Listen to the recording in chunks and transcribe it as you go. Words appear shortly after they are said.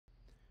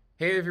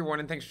Hey everyone,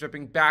 and thanks for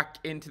jumping back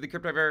into the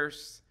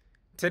Cryptoverse.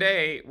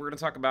 Today, we're going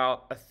to talk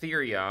about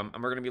Ethereum,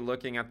 and we're going to be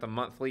looking at the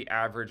monthly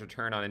average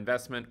return on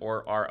investment,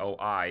 or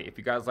ROI. If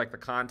you guys like the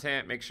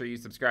content, make sure you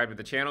subscribe to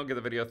the channel, give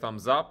the video a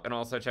thumbs up, and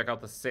also check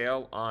out the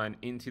sale on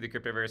Into the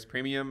Cryptoverse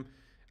Premium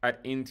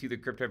at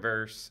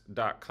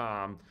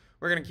intothecryptoverse.com.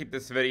 We're going to keep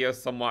this video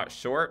somewhat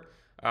short.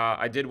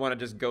 I did want to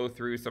just go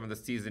through some of the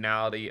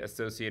seasonality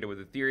associated with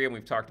Ethereum.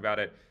 We've talked about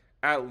it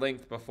at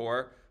length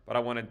before, but I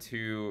wanted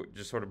to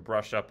just sort of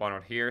brush up on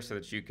it here so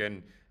that you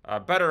can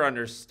better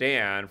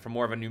understand from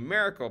more of a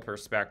numerical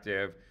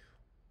perspective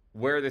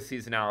where the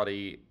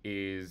seasonality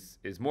is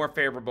more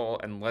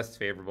favorable and less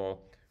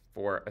favorable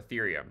for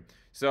Ethereum.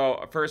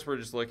 So first, we're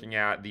just looking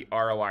at the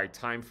ROI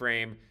time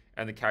frame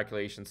and the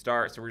calculation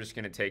start. So we're just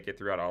going to take it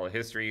throughout all of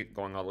history,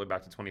 going all the way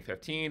back to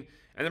 2015.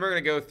 And then we're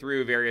going to go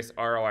through various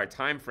ROI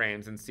time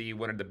frames and see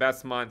when are the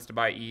best months to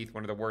buy ETH,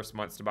 when are the worst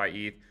months to buy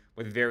ETH,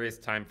 with various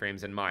time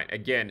frames in mind.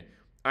 Again,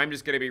 I'm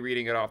just going to be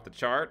reading it off the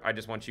chart. I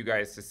just want you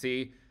guys to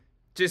see,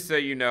 just so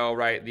you know,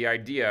 right, the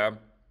idea,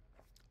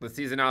 the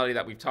seasonality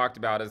that we've talked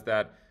about is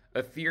that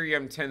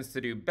Ethereum tends to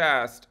do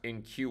best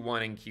in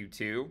Q1 and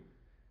Q2.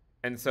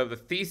 And so the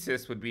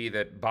thesis would be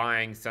that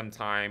buying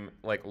sometime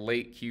like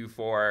late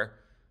Q4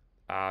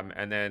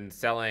 and then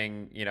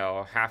selling,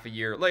 half a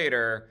year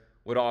later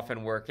would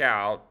often work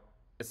out,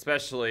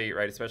 especially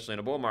in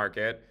a bull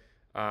market.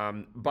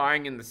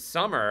 Buying in the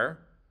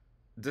summer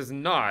does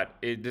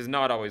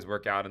not always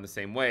work out in the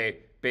same way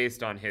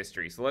based on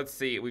history. So let's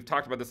see, we've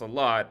talked about this a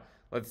lot.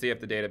 Let's see if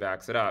the data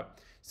backs it up.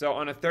 So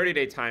on a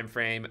 30-day time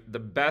frame, the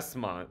best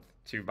month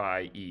to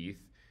buy ETH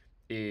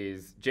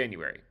is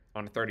January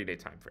on a 30-day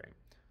time frame.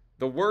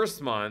 The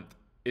worst month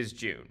is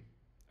June.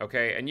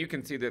 Okay, and you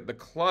can see that the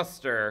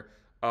cluster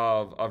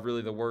of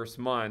really the worst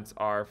months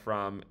are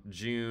from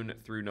June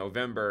through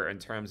November in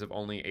terms of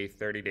only a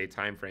 30-day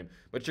time frame.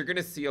 But you're going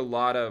to see a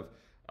lot of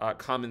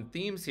common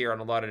themes here on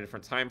a lot of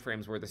different time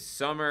frames where the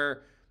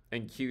summer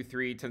and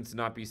Q3 tends to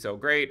not be so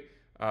great,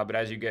 but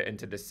as you get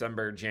into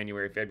December,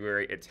 January,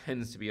 February, it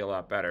tends to be a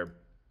lot better.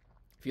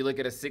 If you look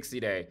at a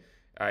 60-day,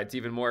 it's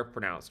even more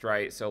pronounced,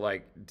 right? So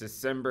like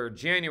December,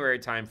 January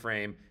time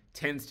frame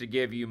tends to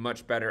give you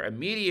much better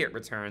immediate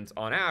returns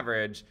on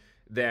average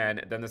than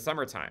the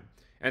summertime.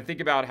 And think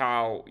about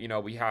how,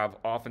 we have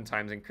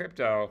oftentimes in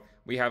crypto,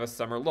 we have a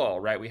summer lull,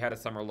 right? We had a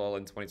summer lull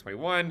in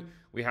 2021.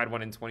 We had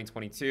one in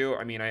 2022.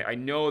 I mean, I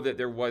know that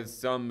there was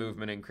some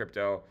movement in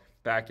crypto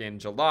back in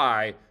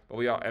July,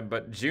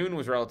 but June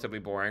was relatively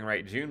boring,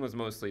 right? June was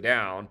mostly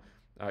down.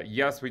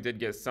 Yes, we did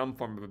get some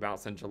form of a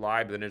bounce in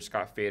July, but then it just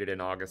got faded in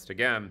August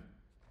again.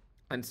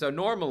 And so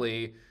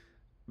normally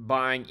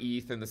buying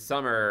ETH in the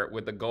summer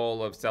with the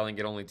goal of selling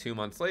it only 2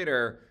 months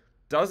later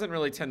doesn't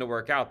really tend to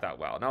work out that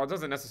well. Now, it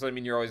doesn't necessarily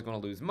mean you're always going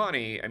to lose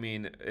money. I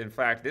mean, in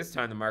fact, this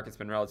time the market's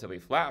been relatively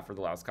flat for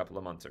the last couple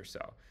of months or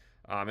so.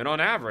 And on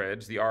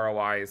average, the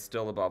ROI is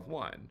still above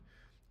 1.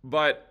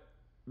 But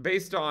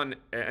based on,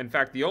 in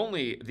fact, the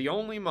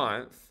only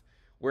month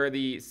where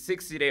the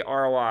 60-day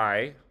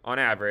ROI on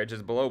average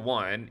is below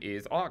 1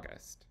 is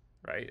August,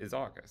 right? Is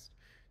August.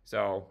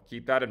 So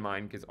keep that in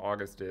mind because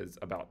August is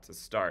about to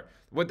start.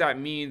 What that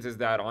means is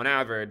that on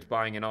average,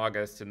 buying in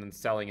August and then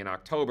selling in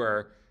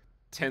October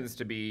tends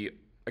to be,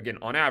 again,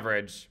 on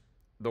average,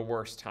 the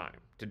worst time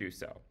to do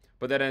so.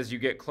 But then as you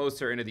get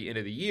closer into the end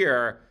of the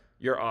year,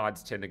 your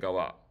odds tend to go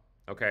up,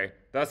 okay?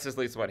 That's just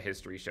at least what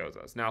history shows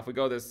us. Now, if we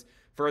go this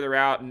further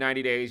out, in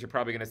 90 days, you're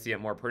probably going to see it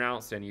more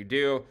pronounced than you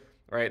do,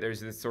 right? There's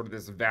this sort of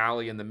this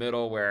valley in the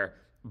middle where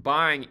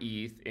buying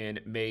ETH in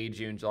May,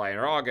 June, July, and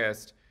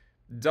August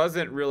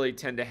doesn't really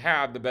tend to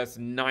have the best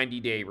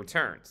 90-day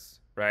returns,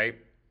 right?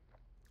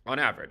 On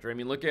average, right? I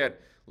mean, look at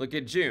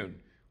June.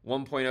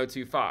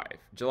 1.025,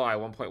 July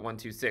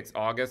 1.126,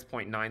 August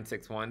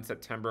 0.961,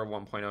 September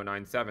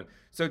 1.097.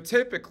 So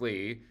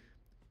typically,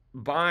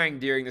 buying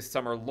during the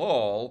summer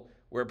lull,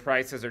 where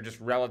prices are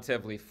just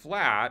relatively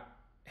flat,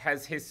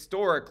 has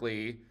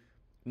historically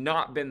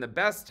not been the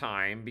best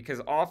time because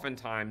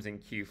oftentimes in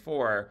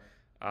Q4,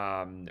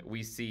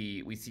 we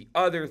see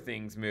other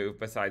things move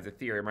besides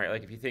Ethereum, right?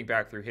 Like if you think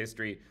back through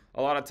history,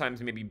 a lot of times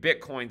maybe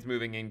Bitcoin's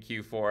moving in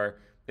Q4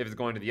 if it's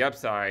going to the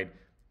upside,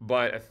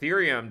 but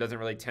Ethereum doesn't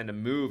really tend to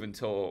move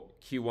until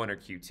Q1 or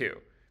Q2,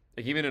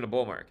 like even in a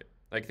bull market.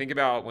 Like think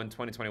about when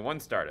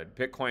 2021 started.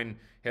 Bitcoin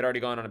had already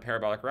gone on a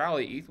parabolic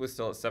rally. ETH was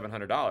still at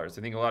 $700. I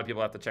think a lot of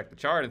people have to check the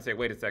chart and say,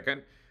 wait a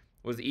second,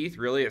 was ETH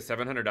really at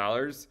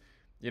 $700?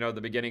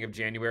 The beginning of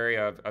January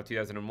of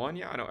 2001?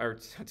 Yeah, I know, or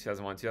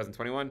 2001,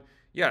 2021?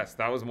 Yes,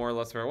 that was more or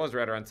less where it was,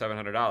 right around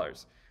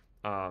 $700.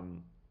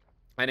 And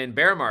in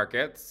bear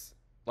markets,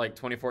 like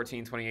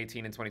 2014,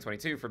 2018, and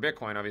 2022 for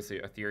Bitcoin, obviously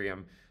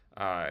Ethereum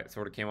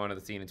sort of came onto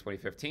the scene in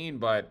 2015,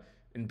 but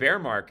in bear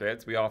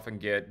markets, we often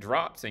get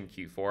drops in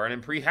Q4, and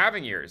in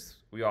pre-halving years,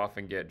 we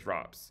often get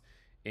drops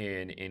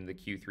in the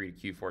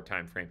Q3 to Q4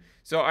 timeframe.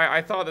 So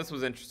I thought this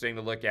was interesting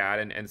to look at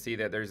and see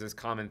that there's this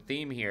common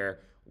theme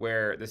here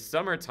where the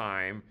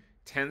summertime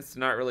tends to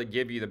not really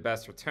give you the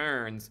best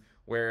returns,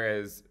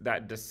 whereas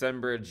that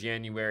December,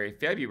 January,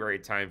 February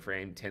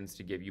timeframe tends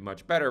to give you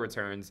much better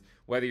returns,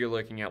 whether you're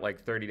looking at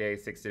like 30-day,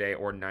 60-day,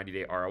 or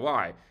 90-day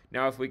ROI.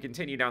 Now, if we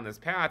continue down this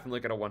path and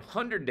look at a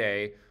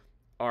 100-day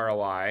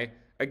ROI,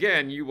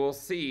 again, you will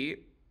see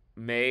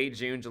May,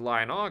 June,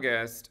 July, and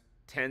August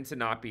tend to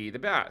not be the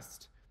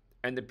best.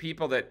 And the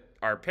people that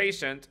are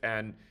patient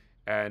and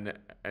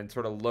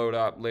sort of load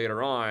up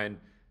later on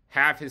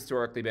have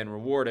historically been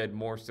rewarded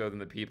more so than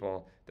the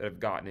people that have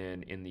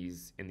gotten in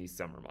these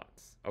summer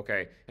months.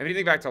 Okay, and if you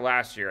think back to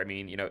last year, I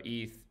mean, you know,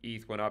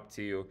 ETH went up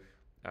to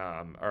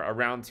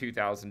around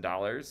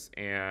 $2,000,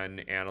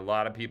 and a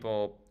lot of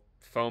people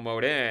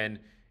FOMO'd in,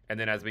 and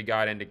then as we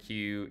got into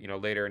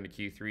later into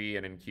Q3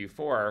 and in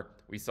Q4,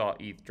 we saw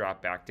ETH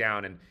drop back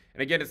down. And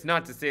again, it's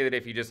not to say that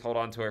if you just hold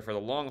on to it for the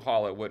long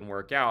haul, it wouldn't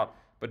work out.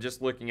 But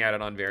just looking at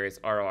it on various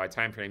ROI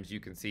timeframes, you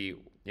can see,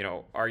 you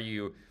know, are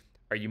you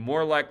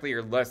more likely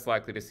or less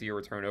likely to see a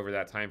return over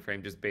that time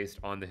frame just based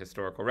on the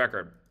historical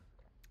record?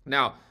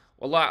 Now,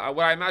 what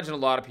I imagine a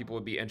lot of people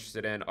would be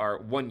interested in are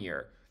 1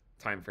 year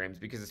time frames,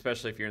 because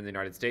especially if you're in the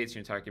United States and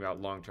you're talking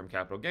about long-term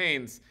capital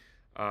gains,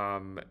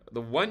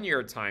 the 1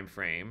 year time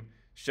frame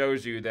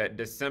shows you that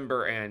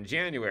December and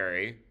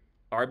January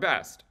are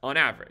best on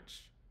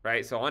average,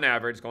 right? So on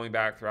average, going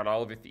back throughout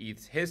all of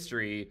ETH's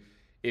history,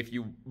 if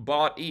you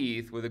bought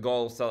ETH with a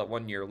goal to sell it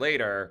 1 year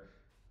later,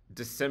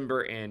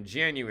 December and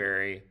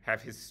January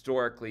have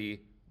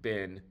historically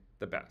been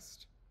the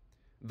best.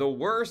 The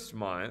worst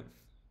month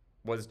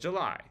was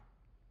July,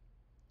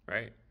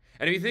 right?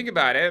 And if you think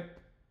about it,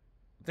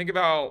 think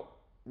about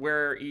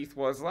where ETH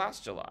was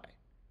last July.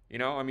 You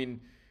know, I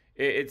mean,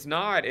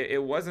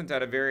 it wasn't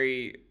at a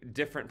very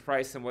different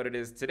price than what it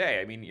is today.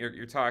 I mean,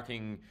 you're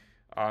talking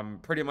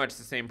pretty much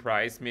the same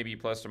price, maybe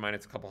plus or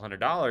minus a couple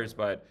 $100,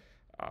 but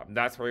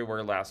that's where we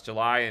were last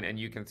July, and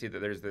you can see that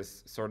there's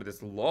this sort of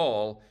this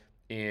lull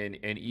in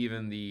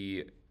even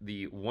the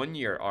 1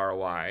 year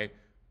ROI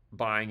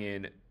buying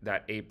in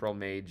that April,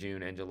 May,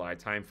 June, and July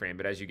timeframe.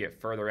 But as you get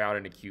further out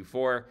into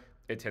Q4,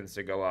 it tends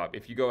to go up.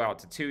 If you go out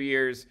to 2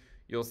 years,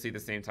 you'll see the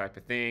same type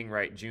of thing,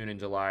 right? June and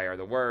July are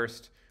the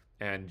worst,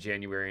 and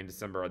January and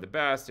December are the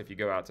best. If you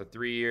go out to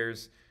 3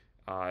 years,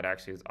 it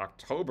actually is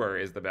October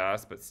is the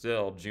best, but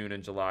still June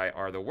and July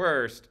are the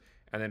worst.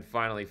 And then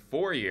finally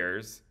 4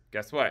 years,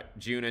 guess what?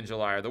 June and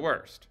July are the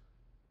worst.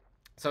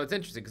 So it's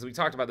interesting because we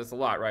talked about this a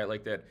lot, right?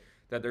 Like that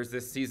there's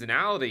this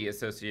seasonality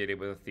associated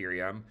with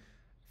Ethereum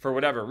for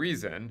whatever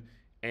reason.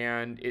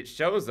 And it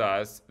shows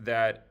us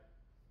that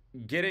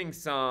getting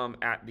some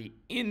at the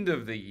end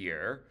of the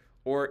year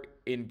or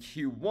in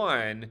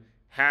Q1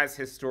 has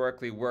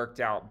historically worked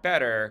out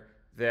better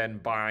than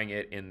buying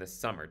it in the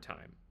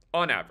summertime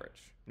on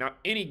average. Now,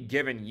 any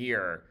given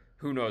year,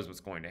 who knows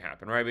what's going to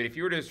happen, right? But if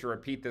you were just to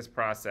repeat this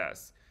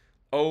process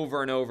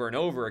over and over and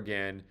over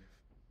again,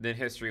 then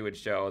history would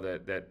show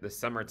that the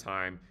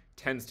summertime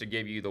tends to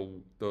give you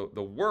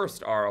the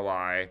worst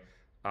ROI,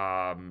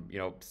 you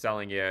know,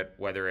 selling it,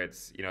 whether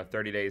it's, you know,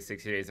 30 days,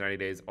 60 days, 90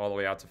 days, all the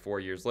way out to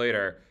 4 years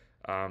later.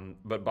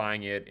 But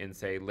buying it in,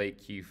 say,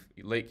 late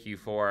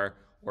Q4 or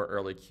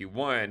early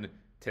Q1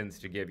 tends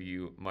to give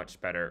you much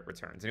better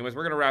returns. Anyways,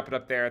 we're going to wrap it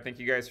up there. Thank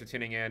you guys for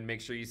tuning in.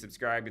 Make sure you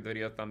subscribe, give the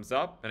video a thumbs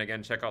up. And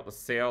again, check out the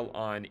sale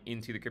on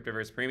Into the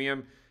Cryptoverse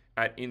Premium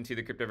at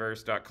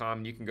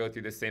intothecryptoverse.com. You can go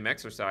through the same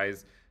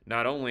exercise,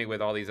 not only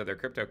with all these other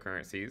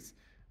cryptocurrencies,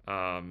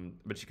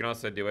 but you can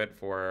also do it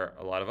for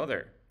a lot of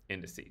other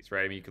indices,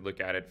 right? I mean, you could look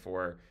at it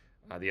for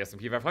the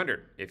S&P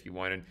 500 if you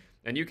want.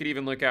 And you could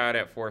even look at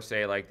it for,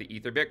 say, like the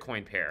Ether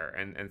Bitcoin pair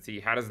and see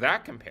how does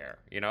that compare?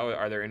 You know,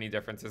 are there any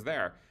differences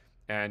there?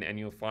 And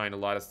you'll find a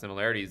lot of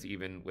similarities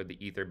even with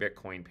the Ether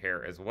Bitcoin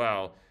pair as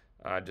well,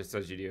 just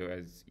as you do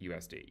as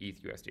USD,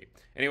 ETH USD.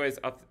 Anyways,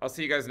 I'll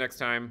see you guys next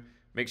time.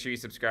 Make sure you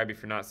subscribe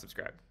if you're not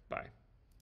subscribed. Bye.